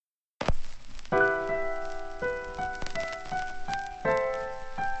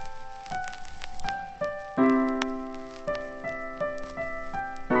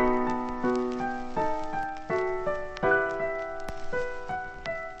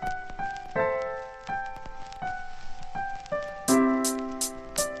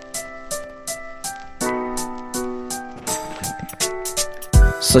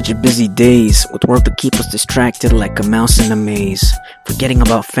Such busy days with work to keep us distracted like a mouse in a maze. Forgetting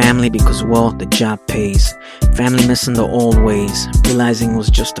about family because, well, the job pays. Family missing the old ways, realizing it was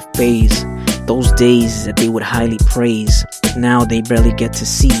just a phase. Those days that they would highly praise, but now they barely get to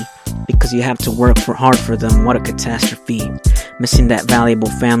see. Because you have to work hard for them, what a catastrophe. Missing that valuable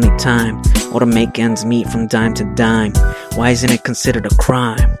family time, or to make ends meet from dime to dime. Why isn't it considered a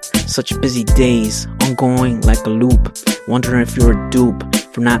crime? Such busy days, ongoing like a loop. Wondering if you're a dupe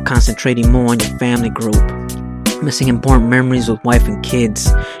for not concentrating more on your family group. Missing important memories with wife and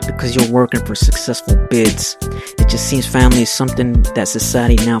kids because you're working for successful bids. It just seems family is something that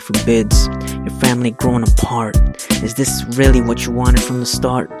society now forbids. Your family growing apart. Is this really what you wanted from the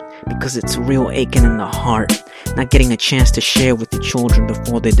start? Because it's a real aching in the heart. Not getting a chance to share with your children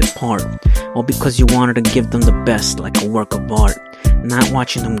before they depart. Or because you wanted to give them the best like a work of art. Not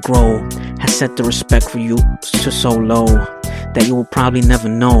watching them grow has set the respect for you to so low that you will probably never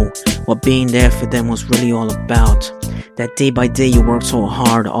know what being there for them was really all about. That day by day you worked so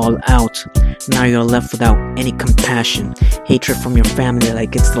hard, all out. Now you're left without any compassion. Hatred from your family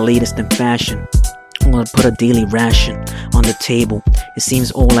like it's the latest in fashion. Or put a daily ration on the table. It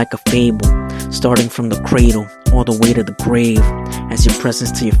seems all like a fable, starting from the cradle all the way to the grave. As your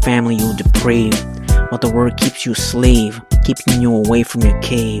presence to your family you deprave, while the word keeps you a slave, keeping you away from your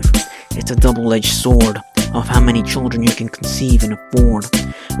cave. It's a double-edged sword of how many children you can conceive and afford.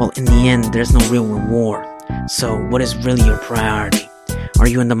 Well, in the end, there's no real reward. So, what is really your priority? Are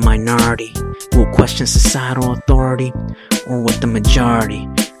you in the minority who will question societal authority? Or with the majority,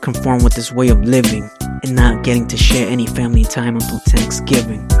 conform with this way of living and not getting to share any family time until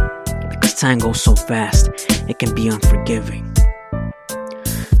Thanksgiving? Because time goes so fast, it can be unforgiving.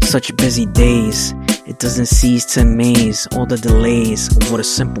 Such busy days, it doesn't cease to amaze all the delays of what a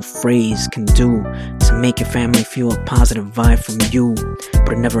simple phrase can do to make your family feel a positive vibe from you.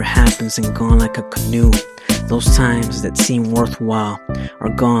 But it never happens and gone like a canoe. Those times that seem worthwhile are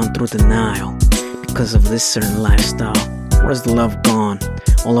gone through denial because of this certain lifestyle. Where's the love gone?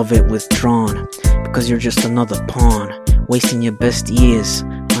 All of it withdrawn because you're just another pawn, wasting your best years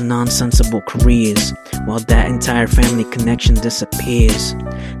on nonsensible careers while that entire family connection disappears.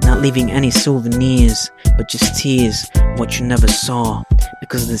 Not leaving any souvenirs, but just tears of what you never saw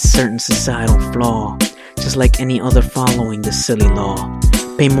because of this certain societal flaw. Just like any other following this silly law.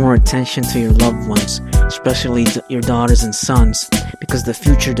 Pay more attention to your loved ones, especially your daughters and sons, because the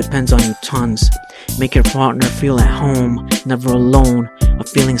future depends on you tons. Make your partner feel at home, never alone, a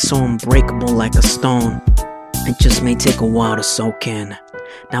feeling so unbreakable like a stone. It just may take a while to soak in.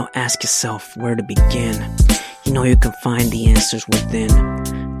 Now ask yourself where to begin. You know you can find the answers within.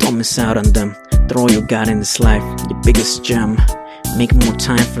 Don't miss out on them. Throw all you got in this life, your biggest gem. Make more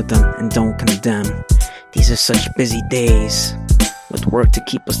time for them and don't condemn. These are such busy days, with work to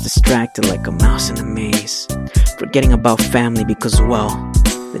keep us distracted like a mouse in a maze. Forgetting about family because, well,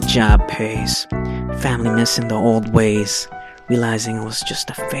 the job pays. Family missing the old ways, realizing it was just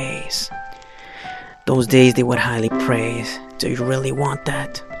a phase. Those days they would highly praise. Do you really want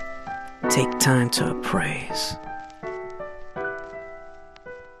that? Take time to appraise.